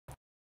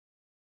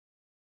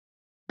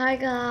Hi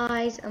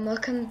guys, and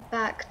welcome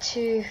back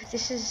to,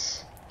 this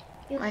is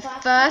my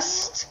first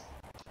first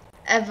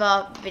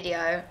ever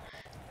video.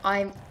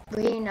 I'm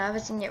really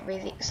nervous and yet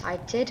really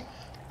excited.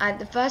 And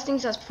the first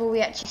things that's before we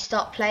actually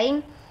start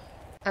playing,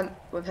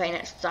 we're playing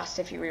Extra Dust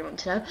if you really want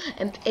to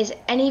know, is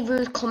any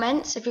rude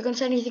comments. If you're going to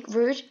say anything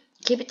rude,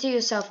 keep it to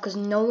yourself because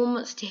no one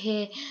wants to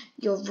hear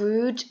your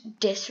rude,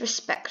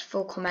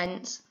 disrespectful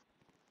comments.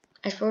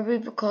 It's probably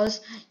because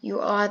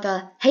you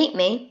either hate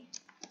me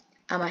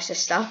and my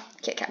sister,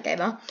 Kit Kat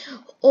Gamer,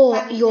 or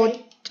you're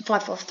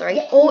 543,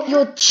 Yeah, or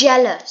you're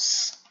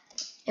jealous.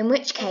 In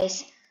which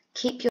case,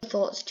 keep your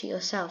thoughts to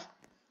yourself.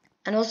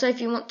 And also,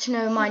 if you want to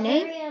know my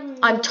name,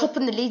 I'm top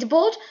on the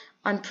leaderboard.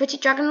 I'm Pretty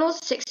Dragon Lord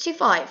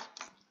 625.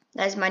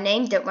 There's my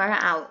name. Don't wear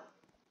it out.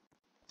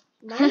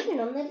 Not even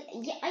on the.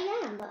 Yeah, I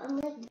am, but I'm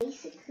like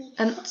basically.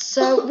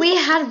 So we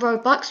had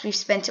Robux. We've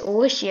spent it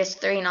all. She has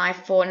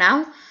 394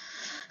 now.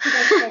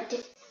 I spent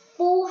it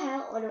full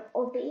hell on an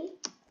obby,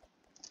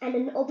 and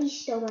an obby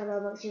stole my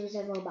Robux. It was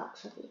a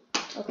Robux obby.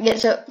 Okay. Yeah.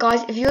 So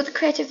guys, if you're the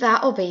creator of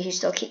that obby who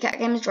stole Kit Kat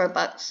Gamer's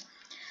Robux,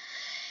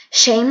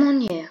 shame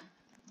on you.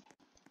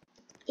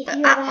 If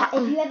you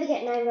ever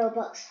get 9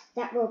 Robux,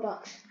 that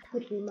Robux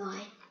would be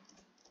mine.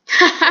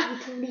 You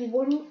probably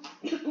wouldn't.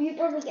 You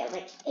probably get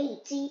like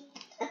 80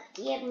 at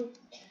the end.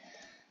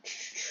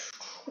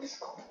 What is it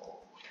called?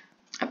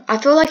 I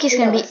feel like it's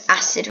going to be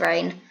acid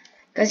rain.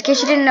 Because in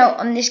case you didn't know,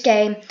 on this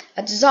game,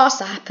 a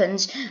disaster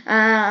happens,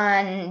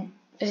 and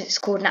it's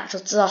called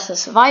Natural Disaster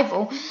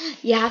Survival.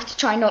 You have to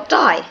try not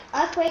die.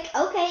 Earthquake,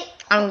 okay.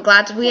 I'm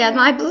glad we had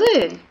my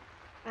balloon.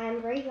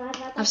 I'm very glad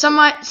about that.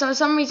 For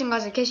some reason,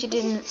 guys, in case you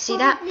didn't see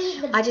that,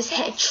 I just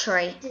hit a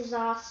tree.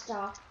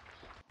 Disaster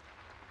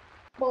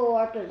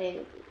for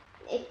balloon.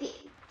 If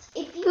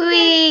you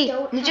Whee!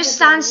 don't And have just a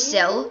stand balloon,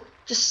 still.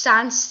 Just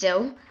stand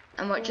still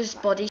and watch his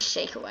body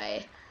shake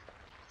away.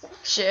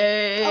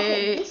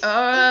 Shake,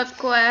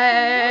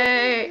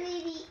 earthquake.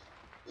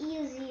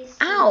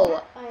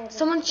 Ow!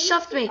 Someone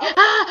shoved me. Oh,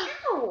 Ah!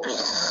 ow!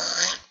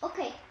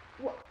 Okay.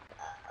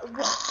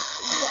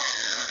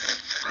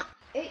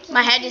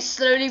 My head is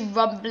slowly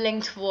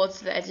rumbling towards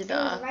the edge of the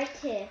earth. Right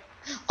here.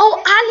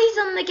 Oh, Ali's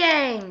on the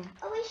game.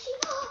 Oh, is she?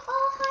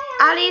 Oh,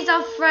 hi, Ali. Ali's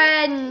our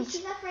friend.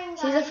 She's a friend,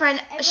 guys. She's a friend.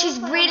 Everyone She's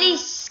follow really her.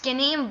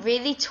 skinny and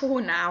really tall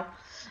now.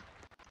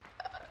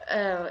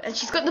 And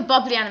she's got the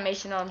bubbly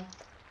animation on.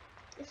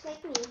 Just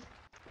like me.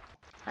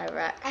 I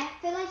wreck. I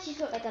feel like she's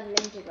got like a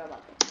limited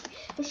robot.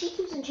 But she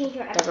keeps on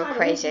changing her Don't go avatar.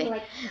 crazy.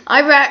 Like,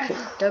 I wreck.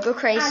 Don't go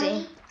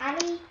crazy.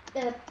 Ali,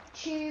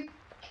 Tube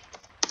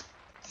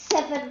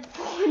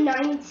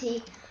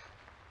 7490.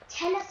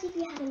 Tell us if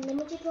you have a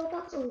limited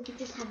Robux or if you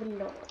just have a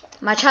lot.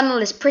 My channel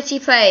is Pretty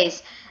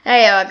Plays. There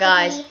you are,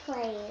 guys.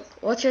 Pretty Plays.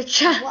 What's your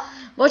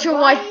What's your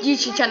Why white isn't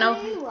YouTube my channel?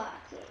 balloon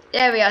working?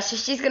 There we are. So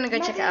she's gonna go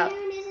check it out. My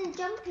balloon isn't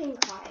jumping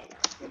high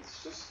enough.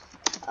 It's just.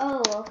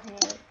 Oh, okay.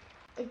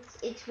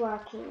 It's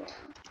working now.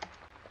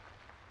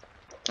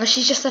 Oh,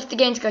 she's just left the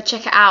game to go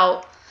check it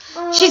out.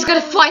 Oh, She's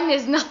gonna find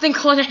there's nothing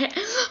on it.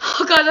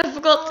 Oh god, I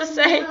forgot to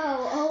say. No.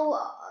 Oh,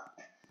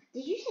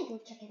 did you say go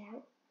check it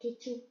out?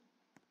 Did you?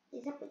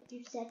 Is that what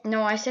you said?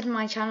 No, I said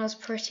my channel's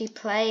Pretty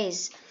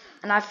Plays,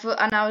 and I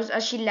was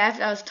as she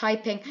left, I was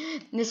typing.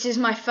 This is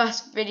my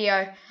first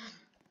video.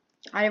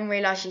 I didn't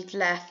realise she'd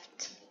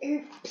left.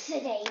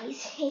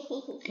 Oops-a-daisy.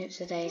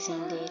 Oops-a-daisy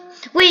indeed.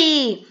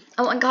 Whee!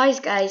 Oh, and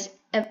guys,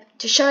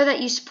 to show that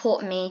you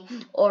support me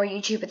or a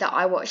YouTuber that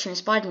I watch who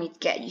inspired me to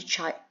get a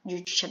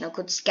YouTube channel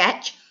called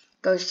Sketch,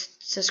 go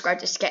subscribe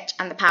to Sketch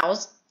and the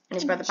Pals and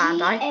his brother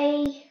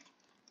Bandai.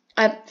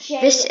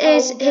 This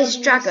is his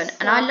dragon,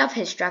 and I love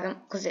his dragon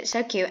because it's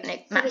so cute and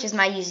it matches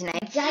my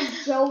username.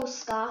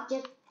 Jajoska,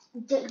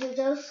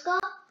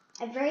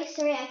 I'm very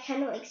sorry, I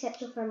cannot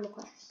accept your friend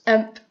request.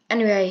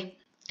 Anyway,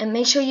 and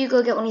make sure you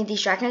go get one of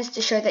these dragons to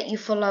show that you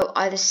follow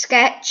either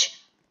Sketch.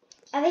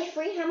 Are they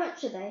free? How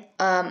much are they?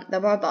 The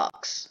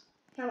Robux.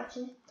 How much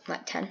are they?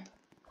 Like 10.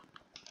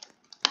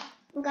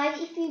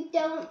 Guys, if you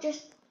don't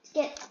just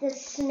get the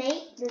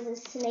snake, there's a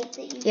snake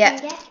that you can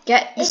get.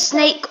 Get the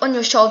snake on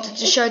your shoulder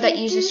to show that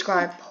you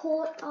subscribe.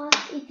 Support us.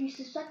 If you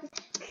subscribe,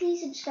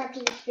 please subscribe to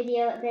this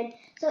video. And then,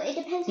 so it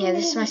depends. Yeah,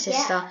 this is my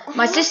sister.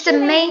 My sister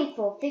may.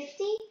 For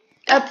 50.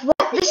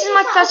 This is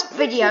my first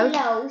video.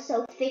 Low,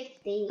 so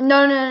 50.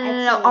 No.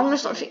 I'm gonna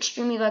start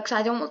extremely low because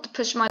I don't want to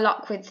push my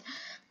luck with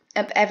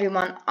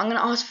everyone. I'm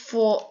gonna ask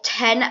for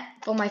 10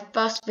 for my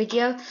first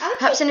video,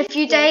 perhaps in a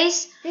few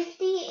days.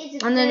 50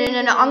 is. No.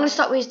 I'm gonna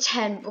start with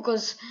 10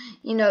 because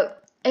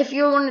if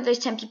you're one of those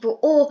 10 people,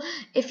 or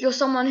if you're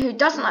someone who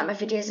doesn't like my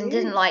videos and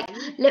didn't let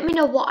me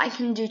know what I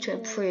can do to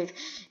improve.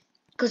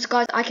 Because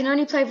guys, I can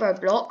only play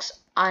Roblox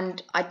and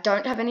I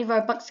don't have any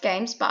Robux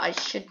games, but I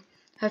should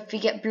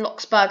hopefully get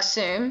Bloxburg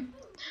soon.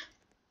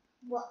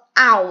 What?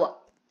 Ow!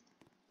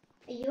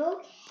 Are you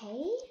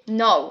okay?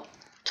 No.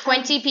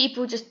 20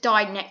 people just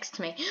died next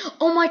to me.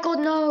 Oh my god,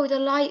 no, the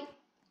light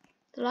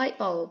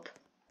bulb.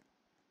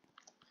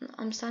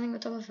 I'm standing on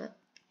top of it.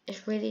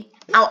 It's really...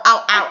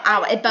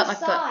 Ow, it burnt my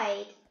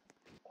foot.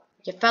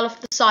 You fell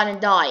off the side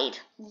and died.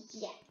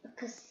 Yeah,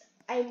 because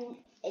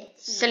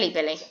Silly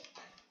Billy.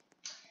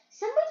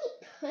 Somebody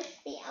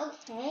pushed me,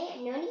 okay?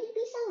 No need to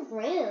be so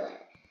rude.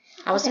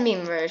 I wasn't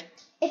being rude.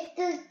 If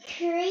the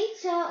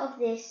creator of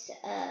this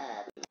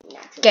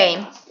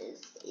Game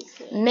is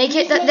here, make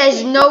it that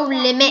there's no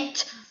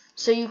limit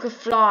so you could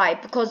fly,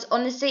 because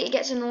honestly it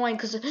gets annoying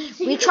because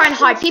we try and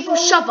hide. People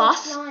shove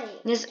us.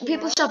 Yes,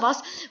 people shove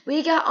us.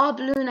 We get our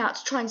balloon out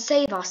to try and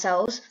save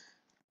ourselves,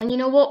 and you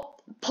know what?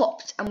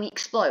 Popped and we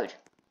explode.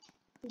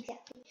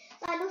 Exactly.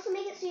 And also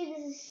make it so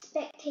there's a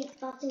spectate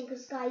button,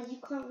 because guys, you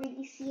can't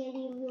really see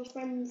any of your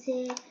friends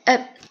here.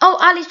 Oh,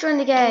 Ali's joined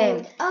the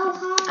game. Oh,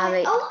 hi.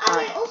 Ali,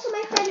 Ali, also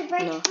my friend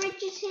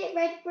Redbridge is here.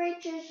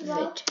 Redbridge as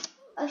well. Vid.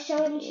 I'll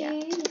show him to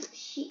you.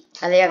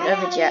 Ali, I haven't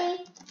opened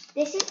yet.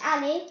 This is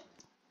Ali.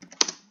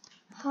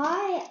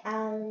 Hi,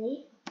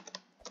 Ali.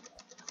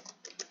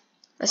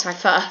 That's my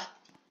fur.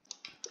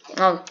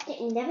 Oh.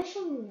 It never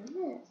showed me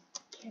numbers.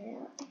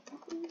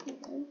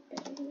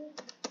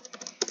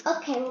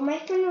 Okay, well my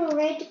friend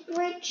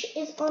Redbridge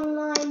is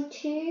online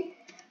too.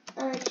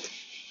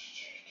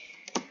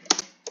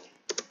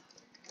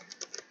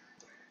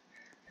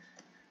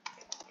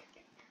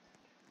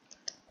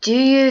 Do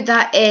you?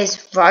 That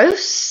is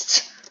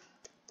roast.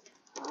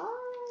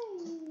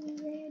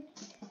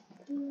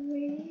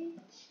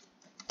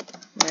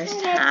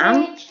 Roast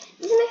ham.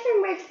 This is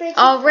my friend Redbridge.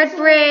 Oh,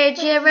 Redbridge.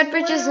 Yeah,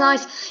 Redbridge is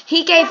nice.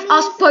 He gave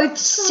us both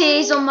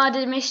C's on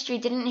Murder Mystery,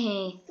 didn't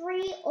he?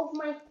 3 of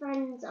my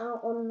friends are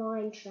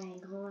online today,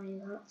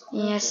 guys. That's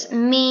quite Yes, good.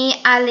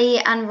 me, Ali,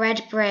 and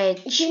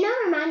Redbridge. Do you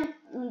know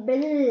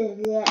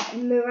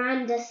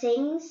Miranda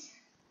sings?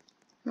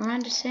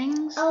 Miranda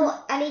sings?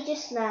 Oh, Ali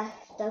just left.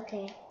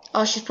 Okay.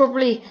 Oh, she's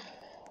probably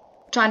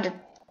trying to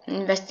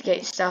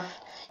investigate stuff.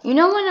 You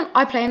know when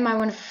I play with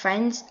one of her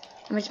friends?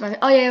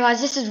 Oh yeah, guys,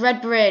 this is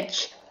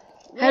Redbridge.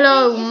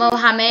 Hello,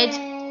 Mohammed.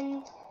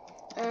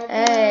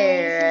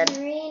 Hey,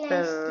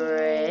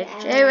 Redbridge.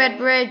 Hey,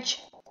 Redbridge.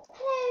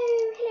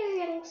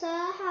 Hello, young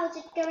sir. How's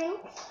it going?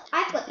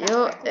 I've got that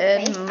You're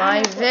face. in my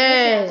I've got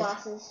vid.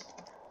 glasses.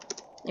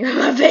 You're in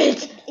my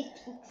vid.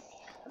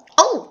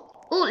 Oh,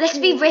 let's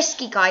be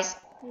risky, guys.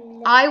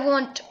 I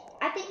want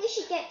I think we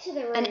should get to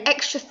the room. an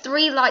extra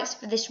 3 likes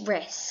for this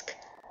risk,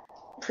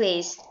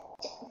 please.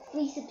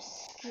 3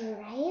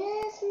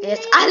 subscribers.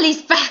 Yes,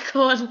 Ali's back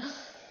on.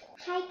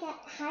 Hi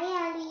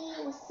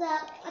Ali, what's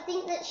up? I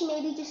think that she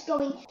may be just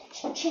going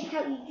to check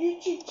out your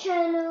YouTube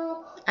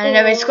channel. I don't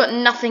know, it's got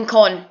nothing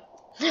on.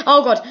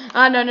 Oh god,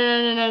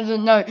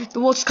 no, the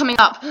water's coming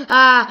up.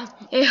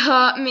 It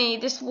hurt me.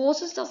 The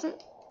water's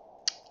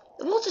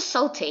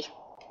salty.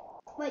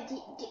 Wait,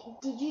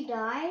 did you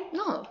die?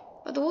 No,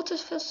 but the water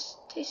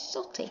tastes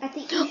salty. I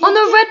think. Oh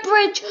no,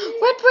 Redbridge!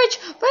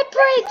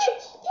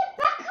 Get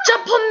back up!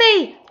 Jump on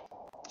me!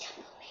 Jump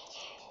on me,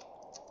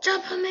 dude.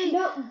 Jump on me!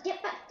 No,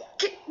 get back.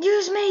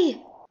 Use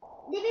me!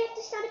 Maybe I have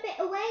to stand a bit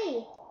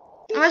away.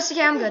 Dude, Oh, it's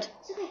okay, I'm good.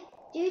 It's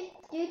okay,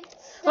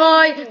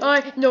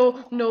 dude.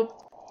 No.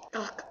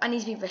 Oh, I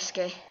need to be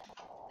risky.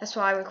 That's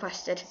what I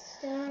requested.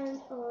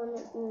 Stand on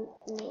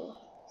me.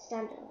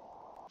 Stand on.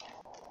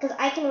 Because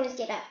I can always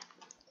get up.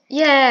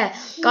 Yeah,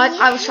 guys,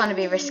 I was trying to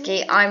be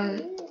risky.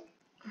 I'm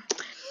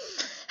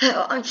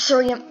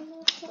sorry.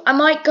 I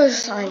might go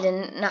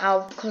silent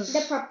now because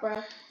The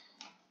proper.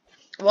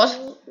 what?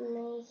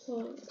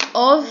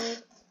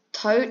 Of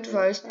Toad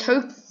Rose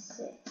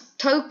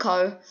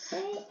Toko.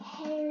 Say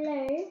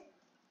hello.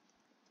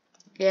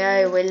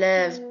 Yeah, we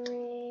lived.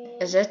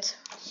 Is it?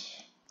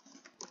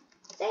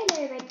 Say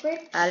hello,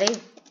 Redbridge. Ali?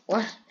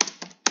 What?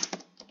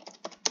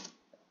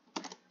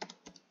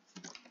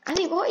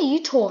 Ali, what are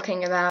you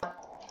talking about?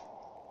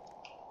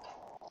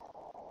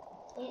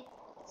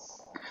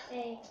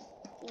 It's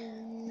a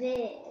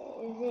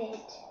vid.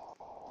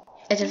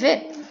 It's a vid.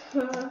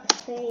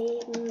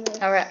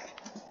 Alright.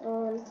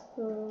 On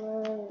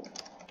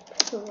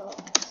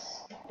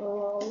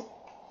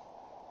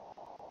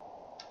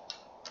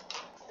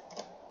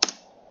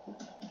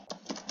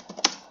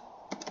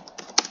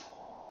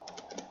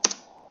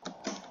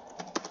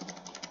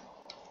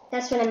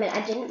That's what I meant.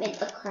 I didn't mean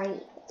the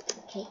crate.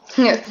 Okay.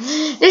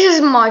 This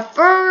is my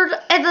third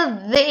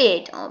ever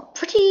vid on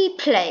Pretty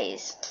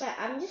Plays. But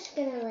I'm just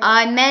gonna.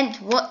 I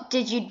meant, what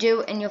did you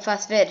do in your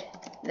first vid?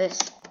 This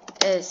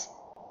is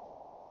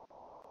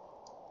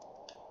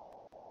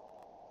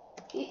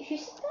Who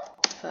said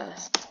that?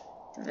 first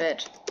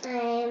vid.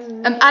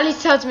 Um. Ali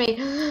tells me,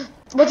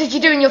 what did you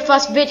do in your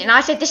first vid? And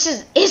I said, this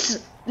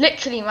is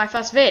literally my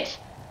first vid.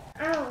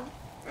 Ow.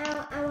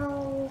 Ow.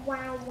 Ow.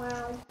 Wow.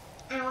 Wow.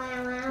 Ow.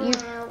 Ow. Ow. You-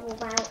 Ow.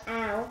 Wow.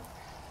 Ow.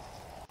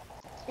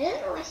 I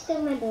don't know. I still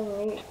remember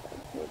when.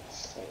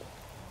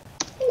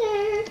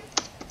 Hello.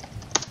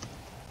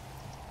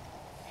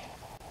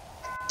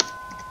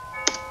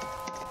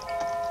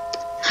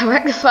 I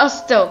wrecked the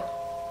first door.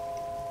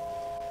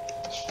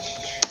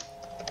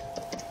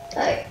 So,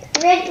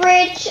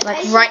 Redbridge.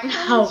 Like I right should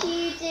now. come to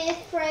you, dear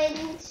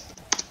friend.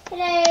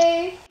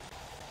 Hello.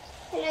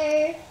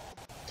 Hello.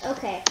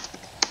 Okay.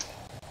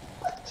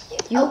 What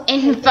did You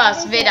in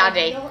first vid,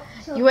 Addy.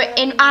 You were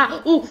in.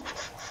 Ow!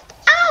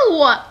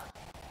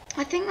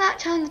 I think that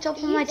turned the top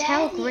of my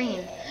tail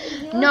green.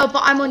 You're No,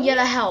 but I'm on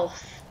yellow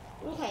health.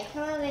 Okay,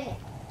 come over here.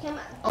 Come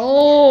on.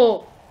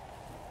 Oh!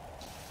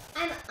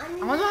 I'm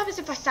I wonder what happens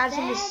if I stand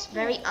in this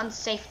very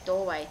unsafe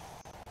doorway.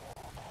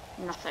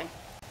 Nothing.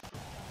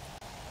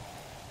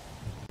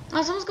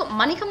 Oh, someone's got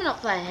money coming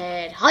off their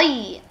head.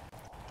 Hi!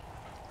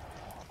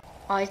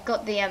 I've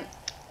got the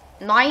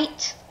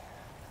night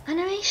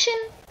animation.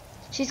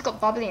 She's got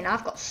bubbly and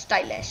I've got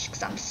stylish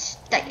because I'm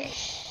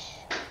stylish.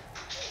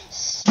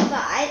 But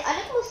I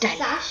look more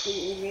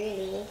sassy,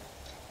 really.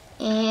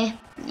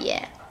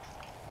 Yeah.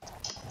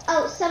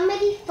 Oh,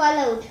 somebody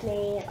followed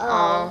me.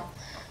 Oh,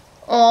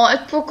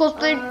 it's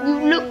because you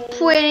look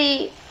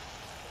pretty.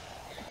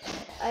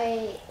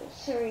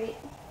 Sorry.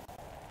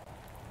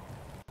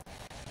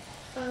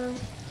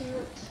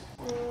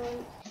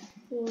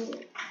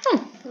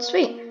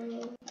 Sweet.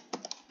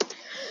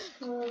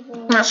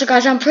 So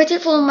guys, I'm pretty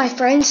full of my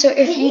friends, so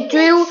if you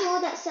do... make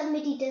sure that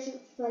somebody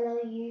doesn't follow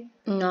you?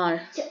 No.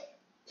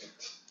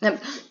 No,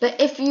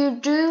 but if you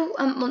do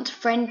want to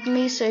friend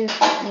me, so you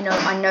know,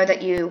 I know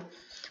that you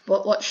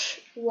will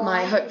watch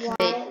my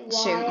hopefully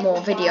soon more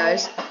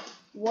videos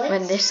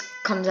when this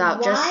comes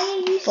out. Just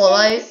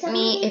follow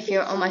me if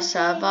you're on my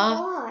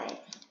server.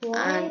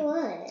 And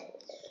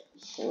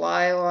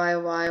why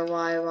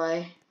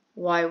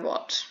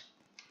what?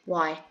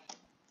 Why?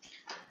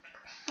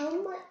 How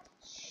much?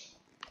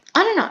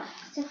 I don't know.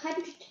 It's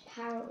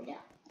 £100.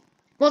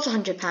 What's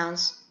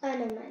 £100? I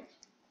don't know.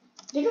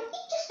 Didn't we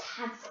just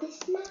have this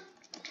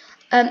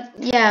map?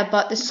 Yeah,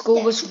 but the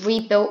school was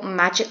rebuilt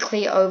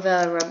magically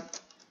over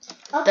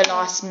the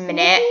last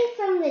minute. Maybe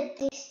from the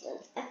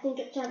distance, I think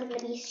it's either going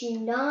to be a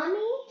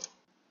tsunami.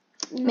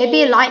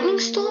 Maybe a lightning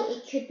storm?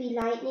 It could be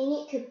lightning,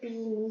 it could be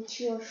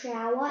meteor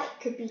shower, it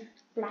could be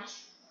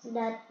flash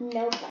flood,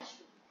 no flash.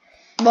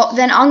 Well,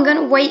 then I'm going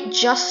to wait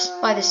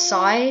just by the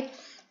side,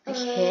 like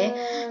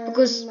here,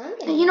 because,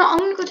 you know, I'm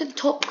going to go to the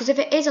top, because if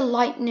it is a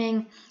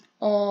lightning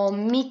or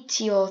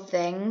meteor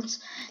things,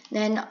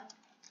 then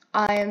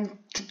I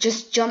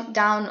just jump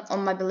down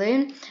on my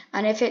balloon,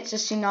 and if it's a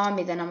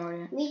tsunami, then I'm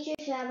already... Meteor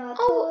shower.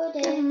 Oh,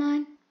 never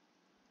mind.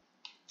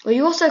 Well,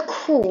 you also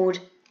called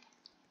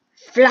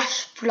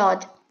flash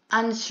flood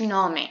and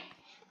tsunami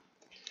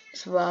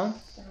as well.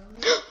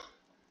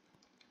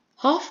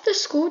 Half the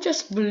school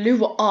just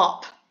blew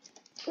up.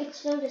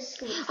 It's not a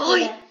school.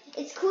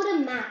 It's called a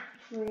map,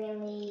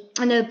 really.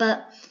 I know,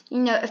 but you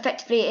know,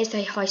 effectively it is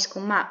a high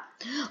school map.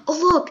 Oh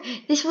look,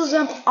 this was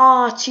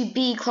R to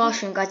B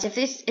classroom, guys.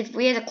 If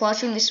we had a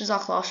classroom, this was our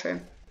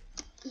classroom.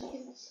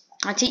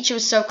 Our teacher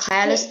was so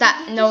careless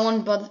that no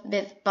one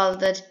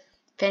bothered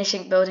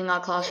finishing building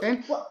our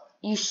classroom.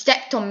 You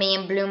stepped on me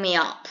and blew me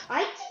up.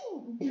 I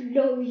didn't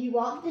blow you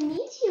up. The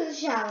meteor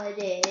shower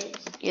did.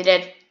 You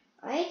did.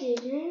 I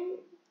didn't.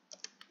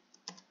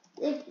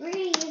 It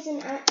really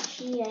isn't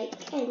actually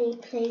like any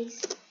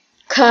place.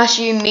 Curse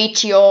you,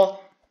 meteor.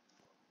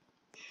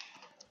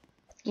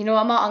 You know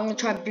what, Mark? I'm going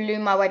to try and blow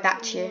my way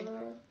back to you.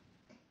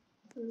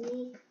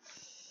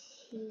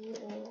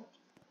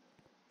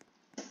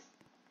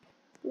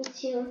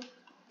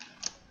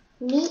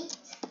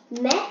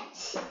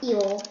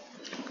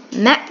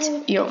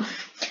 Meteor.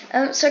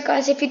 So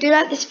guys, if you do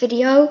like this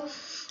video,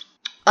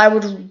 I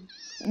would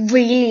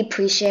really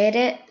appreciate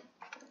it.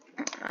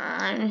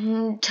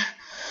 And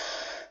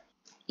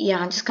yeah,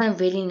 I'm just kind of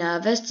really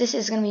nervous. This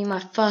is going to be my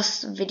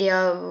first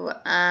video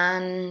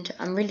and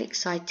I'm really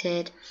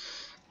excited.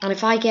 And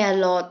if I get a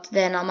lot,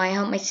 then I might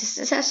help my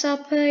sister set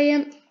up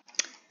a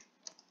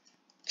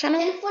channel.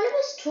 Can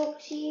followers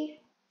talk to you?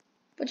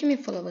 What do you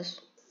mean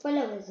followers?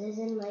 Followers as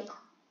in like...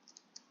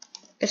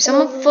 If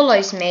someone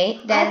follows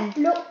me, then... I've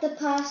blocked the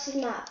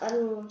person that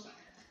follows.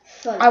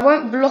 I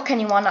won't block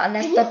anyone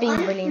unless they're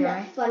being really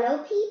nice. Follow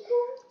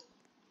people?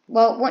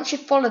 Well, once you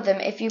follow them,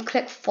 if you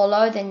click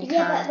follow, then you can.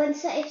 Yeah, but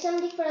if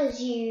somebody follows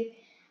you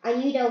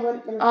and you don't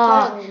want them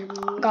following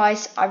you...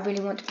 Guys, I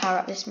really want to power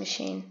up this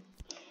machine.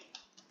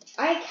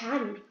 I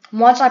can.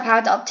 Once I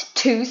powered up to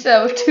 2, so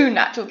there were 2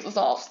 natural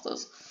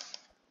disasters.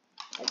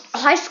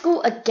 High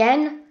school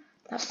again?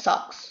 That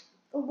sucks.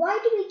 Why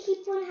do we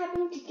keep on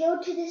having to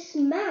go to this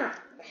map?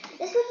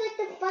 This was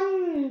like the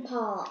fun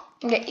part.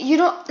 Okay, you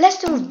know, let's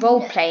do a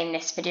role play in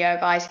this video,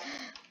 guys.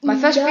 My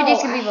first video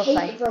is gonna be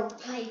role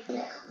play.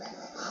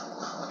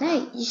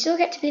 No, you still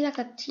get to be like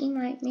a teen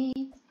like me.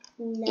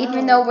 No.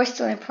 Even though we're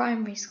still in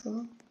primary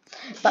school.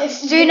 But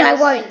soon I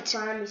won't.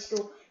 Primary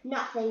school.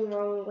 Nothing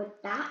wrong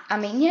with that. I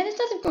mean, yeah, there's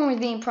nothing wrong with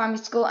being in primary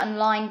school and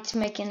lying to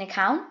make an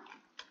account.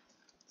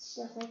 It's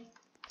nothing.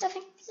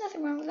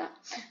 Nothing wrong with that.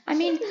 I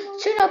mean,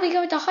 soon I'll be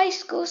going to high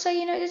school, so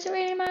you know, does it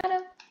really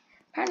matter?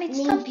 Apparently to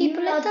some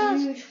people it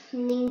does.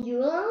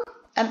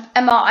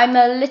 Emma, I'm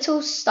a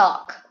little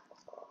stuck.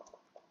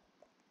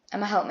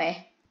 Emma, help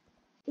me.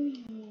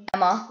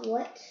 Emma.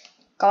 What?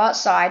 Go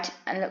outside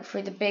and look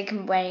through the big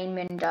main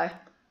window.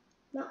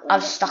 I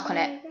was stuck on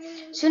it.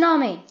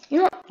 Tsunami. You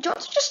know what? Do you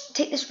want to just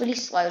take this really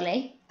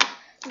slowly?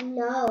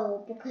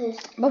 No, because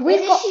but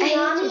we've got a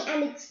tsunami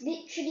and it's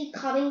literally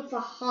coming for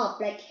Hub.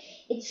 Like,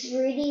 it's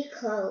really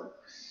close.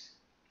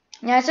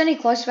 Yeah, it's only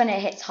close when it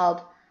hits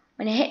hub.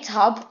 When it hits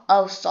hub,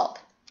 I'll stop.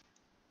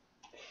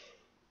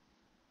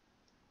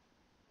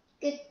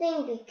 Good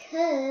thing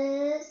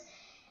because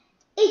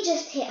it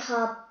just hit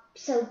hub.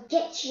 So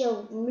get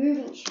your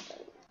moving.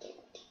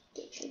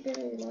 Get your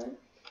balloon on.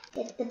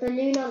 Get the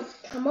balloon on.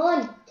 Come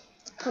on.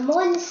 Come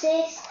on,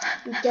 sis.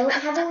 You don't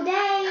have all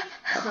day.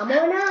 Come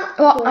on up.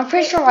 Well, I'm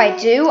pretty sure I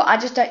do. I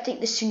just don't think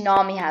the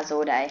tsunami has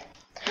all day.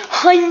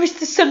 Hi,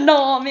 Mr.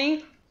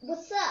 Tsunami.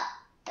 What's up?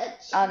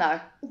 Oh no.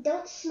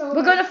 Don't smell.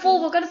 We're gonna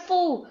fall. We're gonna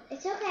fall.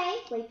 It's okay.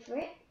 Wait for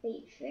it.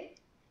 Wait for it.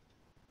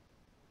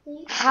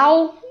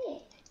 How?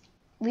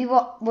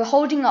 We're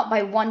holding up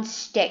by one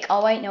stick.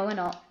 Oh wait, no, we're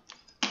not.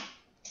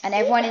 And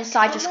everyone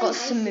inside just got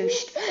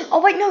smooshed.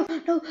 Oh wait,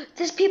 no.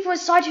 There's people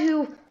inside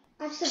who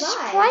I've survived.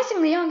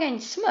 surprisingly aren't getting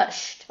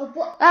smushed. Somebody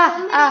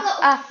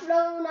got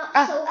flown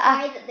up so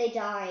high that they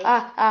died.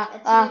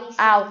 Really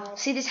ow. sad.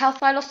 See this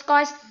health I lost,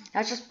 guys?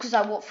 That's just because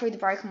I walked through the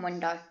broken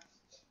window.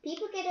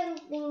 People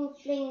get being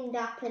flinged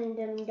up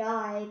and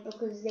die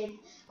because they've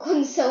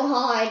gone so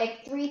high.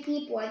 Like 3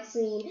 people I've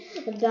seen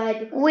have died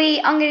because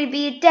I'm going to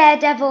be a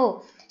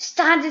daredevil.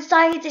 Stand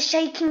inside the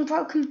shaking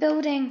broken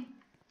building.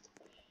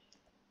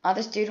 Oh,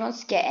 this dude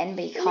wants to get in,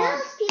 but he can't.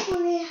 those people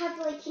who have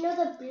like, you know,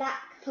 the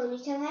black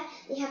ponytail hair?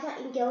 They have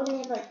that in gold and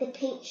they have like the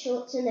pink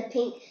shorts and the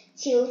pink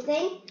teal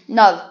thing.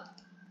 No.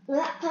 Well,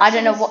 that I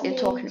don't know person's what you're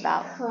talking named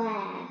about.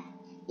 Claire.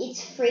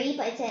 It's free,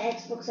 but it's an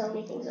Xbox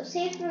only thing. So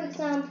say for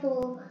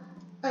example,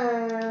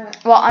 Well,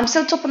 I'm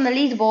still top on the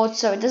leaderboard,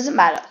 so it doesn't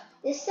matter.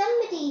 there's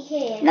somebody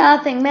here.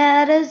 Nothing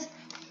matters.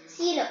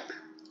 See, look.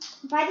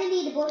 By the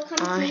leaderboard,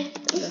 come see.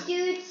 This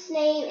dude's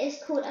name is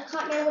called, I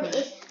can't remember what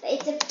it is, but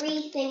it's a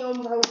free thing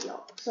on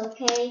Roblox,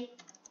 okay?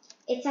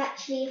 It's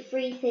actually a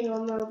free thing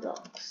on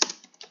Roblox.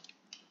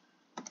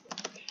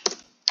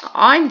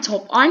 I'm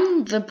top.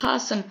 I'm the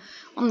person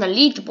on the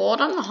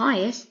leaderboard. I'm the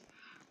highest.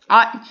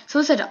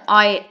 Someone said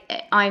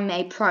I'm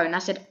a pro, and I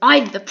said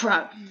I'm the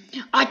pro.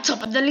 I'm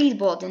top of the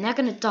leaderboard, and they're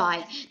gonna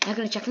die. They're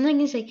gonna check, and they're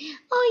gonna say,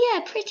 "Oh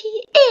yeah, pretty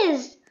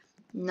is."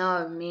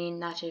 No,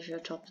 mean that if you're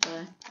top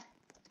there.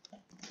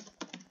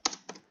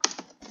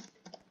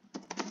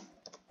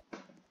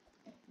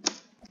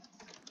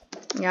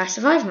 Yeah, I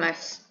survived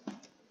most.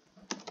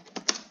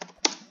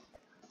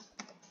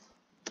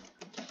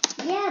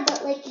 Yeah,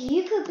 but like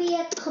you could be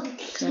a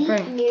complete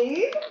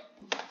noob,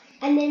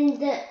 and then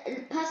the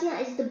person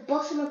that is the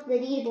bottom of the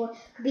leaderboard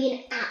could be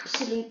an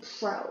absolute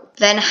pro.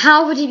 Then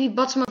how would he be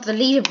bottom of the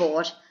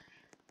leaderboard?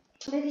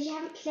 Because you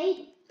haven't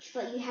played,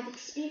 but you have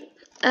experience.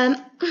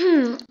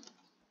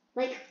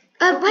 Like.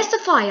 Where's the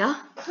fire?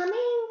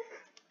 Coming.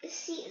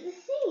 See, the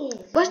thing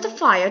is. Where's the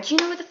fire? Do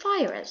you know where the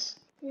fire is?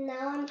 No,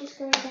 I'm just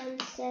going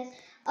downstairs. Okay,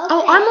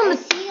 Oh, I'm on I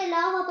see the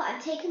lava, but I'm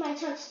taking my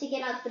chance to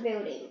get out the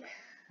building.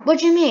 What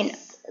do you mean?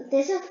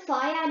 There's a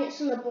fire and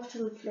it's on the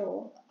bottom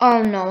floor.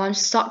 Oh no, I'm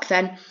stuck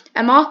then.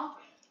 Emma,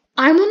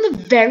 I'm on the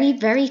very,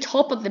 very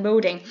top of the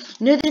building.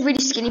 You know the really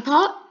skinny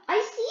part?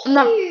 I see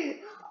you.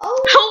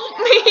 Oh, help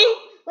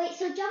me! Wait,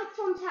 so jump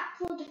from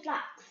platform to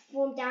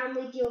platform down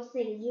with your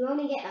thing. You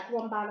only get like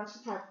 1 bonus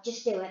of health.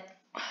 Just do it.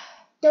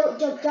 Don't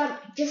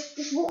jump.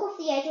 Just walk off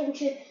the edge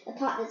onto the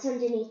part that's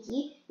underneath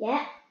you.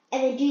 Yeah.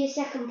 And then do your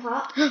second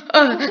part.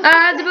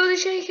 The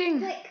building's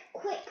shaking.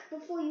 Quick,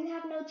 before you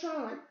have no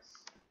chance.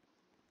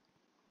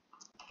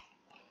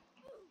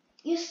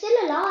 You're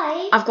still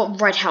alive. I've got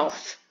red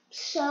health.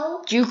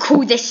 So? Do you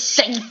call this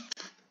safe?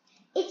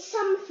 It's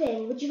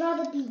something. Would you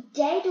rather be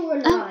dead or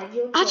alive?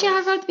 Actually,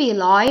 I'd rather be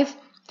alive.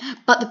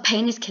 But the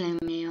pain is killing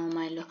me. Oh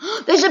my lord.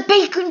 There's a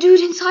bacon dude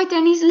inside there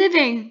and he's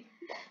living.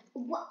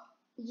 What?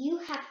 You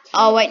have to.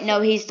 Oh wait, no,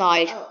 he's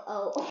died.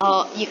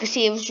 Oh, you can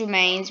see his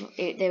remains.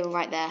 They were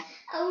right there.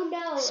 Oh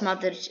no.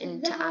 Smothered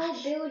into the ash.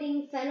 The whole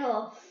building fell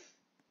off.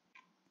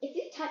 If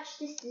you touch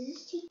this, does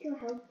this take your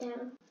health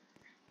down?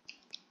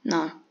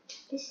 No.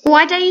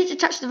 Why dare you to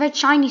touch the red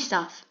shiny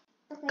stuff?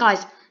 Okay.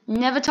 Guys,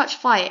 never touch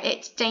fire.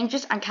 It's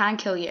dangerous and can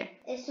kill you.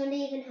 It's not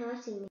even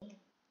hurting me.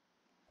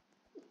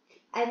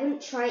 I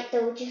wouldn't try it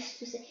though, just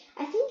to say.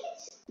 I think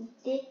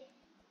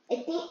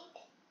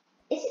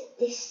is it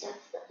this stuff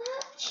that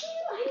hurts you?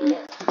 I don't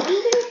know.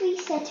 Even if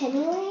reset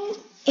anyway.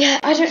 Yeah,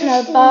 I don't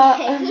know, but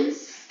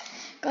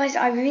guys,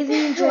 I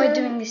really enjoyed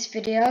doing this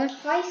video,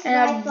 and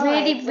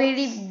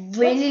I'd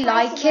really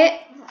like it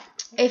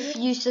if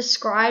you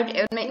subscribed.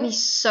 It would make me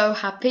so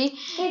happy.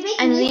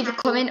 And leave a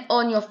comment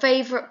on your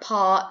favourite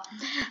part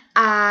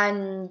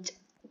and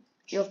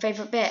your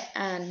favourite bit,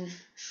 and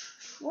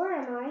where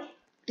am I?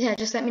 Yeah,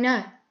 just let me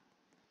know.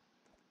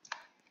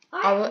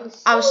 I will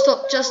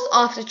stop just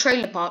after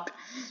Trailer Park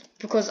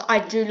because I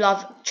do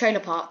love Trailer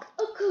Park.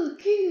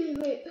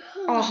 Okay,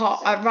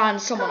 I ran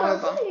someone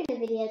over. The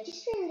video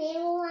just for a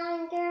little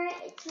longer.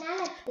 It's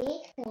not a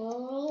big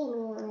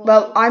thing.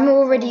 Well, I'm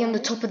already on the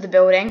top of the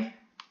building.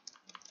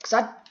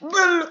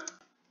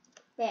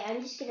 Wait,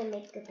 I'm just gonna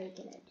make a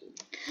bacon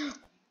egg.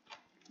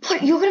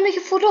 What? You're gonna make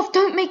it fall off?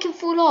 Don't make him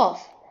fall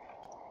off.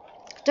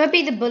 Don't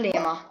be the bully,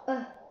 Emma.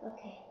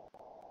 Okay.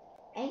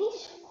 I can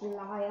just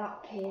fly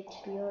up here,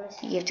 to be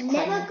honest. You have to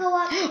never go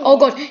up here. Oh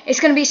god, it's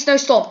gonna be a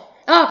snowstorm.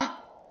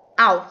 Ah!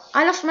 Ow,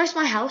 I lost most of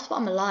my health, but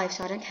I'm alive,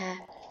 so I don't care.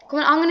 Come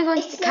on, I'm going to go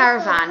into the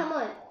caravan.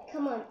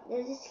 Come on.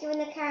 Let's go in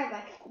the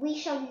caravan. We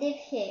shall live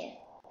here.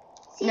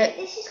 See, No.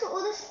 this has got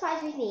all the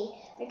supplies we need.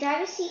 A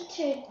driver's seat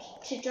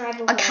to drive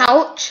away. A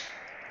couch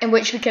in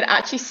which we can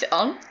actually sit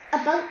on.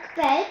 A bunk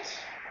bed.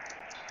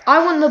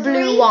 I want the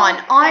blue 3 one.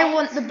 bunk I beds.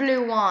 want the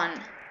blue one.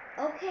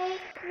 Okay.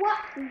 What?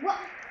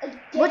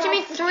 What do you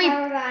mean 3?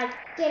 Caravan.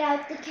 Get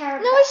out the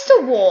caravan. No, it's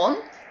still warm.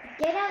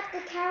 Get out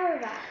the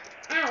caravan.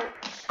 Ouch.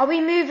 Are we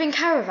moving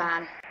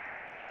caravan?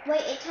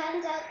 Wait, it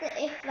turns out that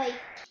if like...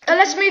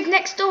 Let's move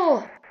next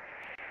door.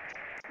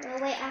 No,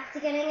 wait, after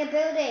getting a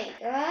building.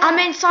 I'm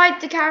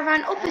inside the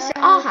caravan opposite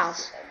our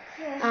house.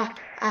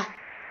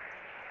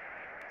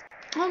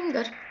 I'm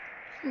good.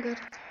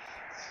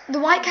 The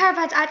white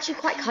caravan's actually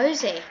quite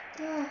cozy.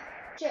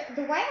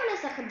 The white one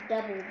is like a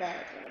double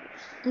bed.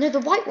 No, the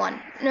white one.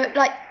 No,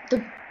 like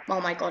the... Oh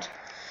my god.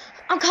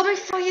 I'm coming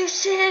for you,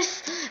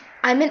 sis.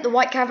 I meant the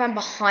white caravan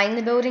behind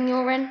the building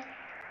you're in.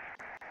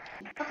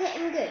 Okay,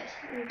 I'm good.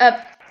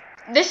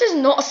 This is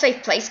not a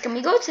safe place. Can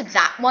we go to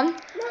that one?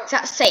 No. Is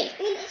that safe?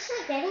 I mean, it's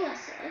not getting us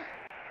there.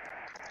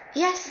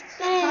 Yes, It's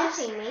not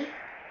hurting me.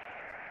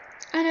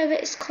 I know, but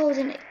it's cold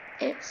and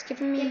it's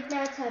giving me...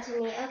 Now it's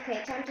hurting me.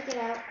 Okay, time to get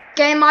out.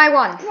 Get in my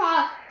one.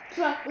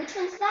 Which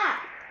one's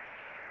that?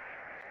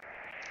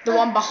 The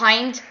one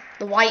behind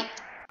the white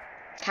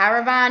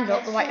caravan,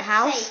 not the white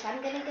house. Safe.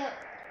 I'm gonna go.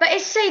 But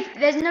it's safe.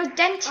 There's no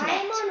dent in it.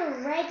 I'm on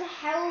a red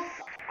health.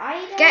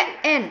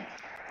 Get in.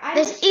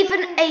 There's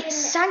even a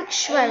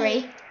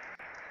sanctuary.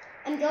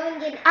 I'm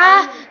going in.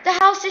 The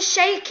house is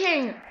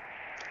shaking.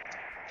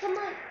 Come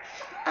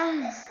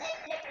on.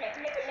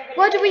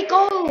 Where do we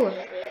go?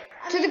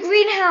 To the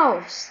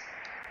greenhouse.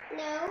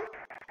 No.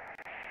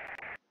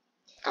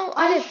 Oh,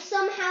 I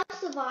somehow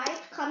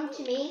survived. Come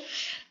to me.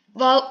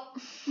 Well,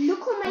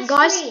 look on my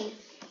guys, screen.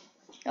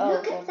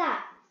 Look at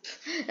that.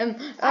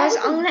 Guys,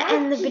 I'm gonna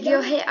end the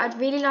video here. I'd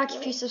really like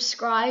if you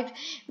subscribed.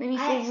 Made me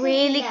feel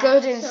really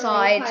good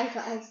inside.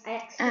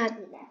 Sorry,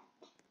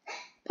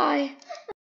 Bye.